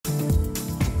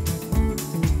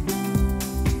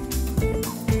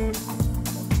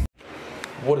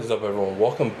What is up, everyone?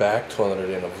 Welcome back to another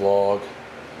day in the vlog.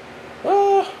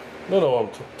 Don't know what I'm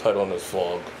titling this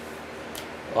vlog.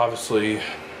 Obviously,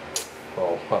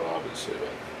 well, not obviously,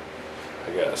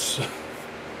 but I guess.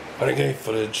 I didn't get any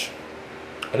footage.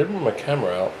 I didn't bring my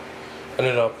camera out.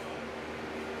 Ended up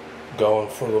going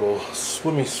for a little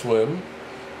swimmy swim.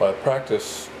 I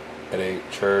practiced at a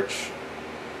church,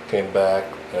 came back,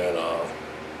 and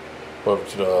went over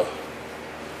to the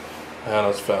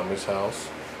Hannah's family's house.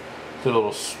 Did a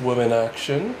little swimming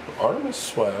action. Artemis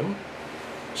swam.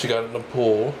 She got in the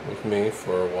pool with me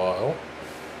for a while,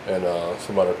 and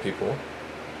some other people.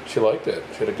 She liked it.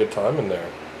 She had a good time in there.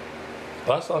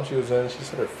 Last time she was in, she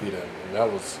set her feet in, and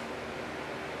that was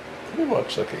pretty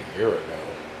much like a year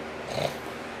ago,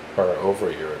 or over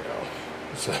a year ago.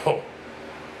 So,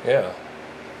 yeah.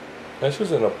 And she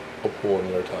was in a pool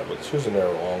another time, but she was in there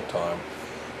a long time.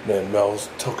 And then Mel's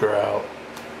took her out.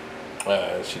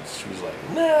 She was like,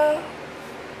 nah.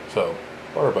 So,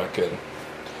 brought her back in.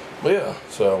 But yeah,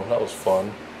 so that was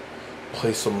fun.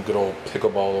 Play some good old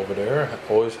pickleball over there.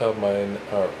 I always have mine,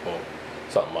 well,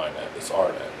 it's not my net, it's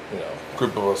our net. You know,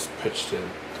 group of us pitched in.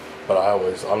 But I'm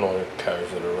the one who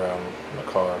carries it around in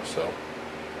the car, so.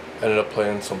 Ended up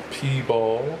playing some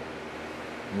p-ball.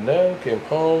 And then came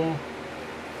home.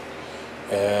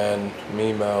 And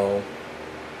me, Mel,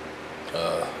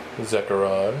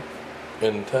 Zechariah,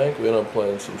 in the tank, we ended up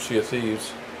playing some Sea of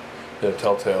Thieves, then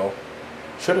Telltale.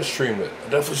 Should have streamed it. I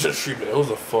definitely should have streamed it. It was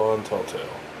a fun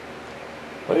Telltale.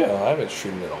 But yeah, I haven't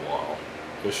streamed it in a while.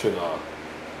 I should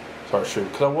start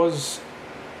streaming. Because I was,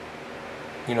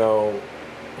 you know,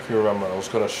 if you remember, I was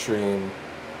going to stream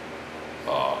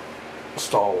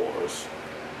Star Wars.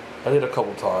 I did a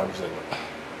couple times, and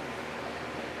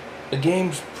the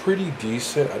game's pretty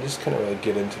decent. I just couldn't really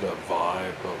get into the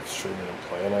vibe of streaming and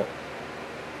playing it.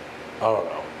 I don't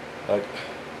know. Like,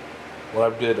 when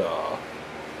I did,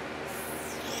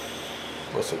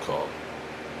 what's it called?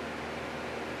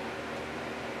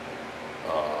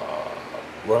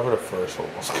 Whatever the first one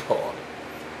was called.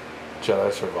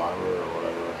 Jedi Survivor or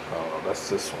whatever. I don't know. That's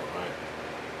this one, right?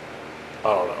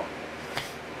 I don't know.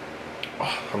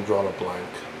 I'm drawing a blank.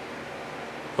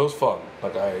 It was fun.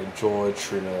 Like, I enjoyed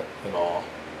streaming it and all.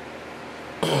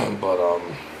 But,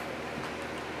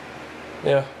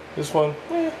 yeah. This one,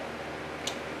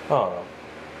 I don't know.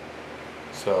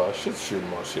 So I should stream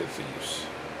more Sea of Thieves.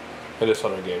 And just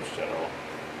other games in general.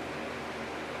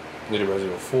 Did Resident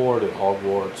Evil 4, did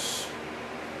Hogwarts.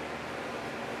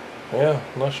 Yeah,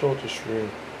 I'm not sure what to stream.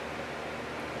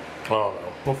 I don't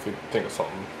know. Hopefully think of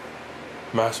something.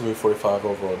 Mastermove45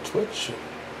 over on Twitch.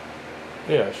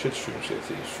 Yeah, I should stream Sea of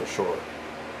Thieves for sure.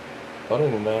 Other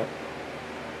than that,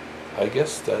 I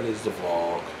guess that is the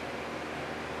vlog.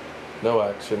 No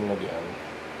action again.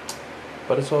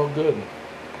 But it's all good.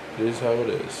 It is how it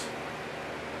is.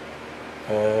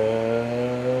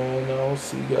 And I'll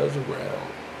see you guys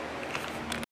around.